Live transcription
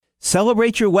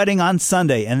celebrate your wedding on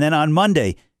Sunday and then on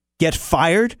Monday get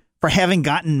fired for having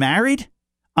gotten married?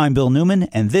 I'm Bill Newman,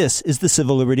 and this is the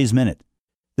Civil Liberties Minute.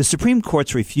 The Supreme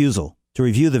Court's refusal to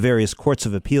review the various courts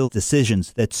of appeal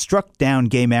decisions that struck down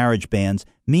gay marriage bans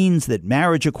means that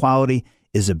marriage equality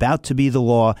is about to be the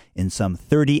law in some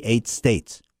 38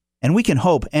 states. And we can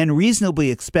hope and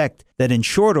reasonably expect that in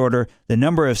short order, the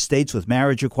number of states with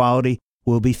marriage equality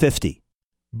will be 50.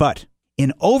 But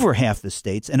in over half the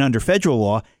states and under federal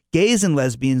law, gays and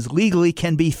lesbians legally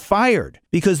can be fired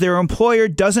because their employer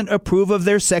doesn't approve of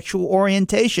their sexual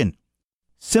orientation.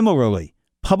 Similarly,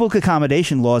 public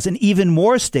accommodation laws in even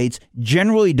more states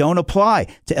generally don't apply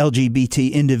to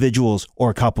LGBT individuals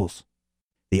or couples.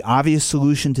 The obvious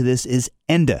solution to this is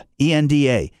ENDA,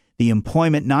 E-N-D-A, the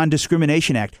Employment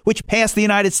Non-Discrimination Act, which passed the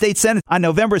United States Senate on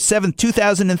November 7,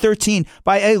 2013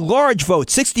 by a large vote,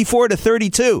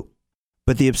 64-32.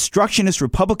 But the obstructionist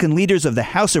Republican leaders of the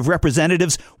House of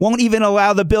Representatives won't even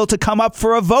allow the bill to come up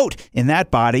for a vote in that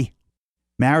body.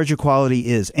 Marriage equality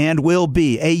is and will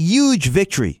be a huge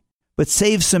victory, but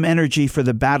save some energy for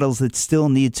the battles that still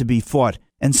need to be fought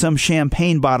and some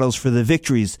champagne bottles for the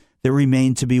victories that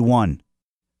remain to be won.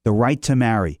 The right to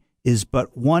marry is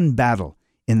but one battle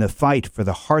in the fight for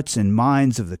the hearts and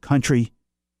minds of the country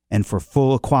and for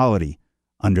full equality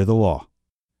under the law.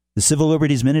 The Civil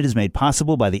Liberties Minute is made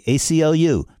possible by the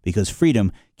ACLU because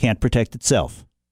freedom can't protect itself.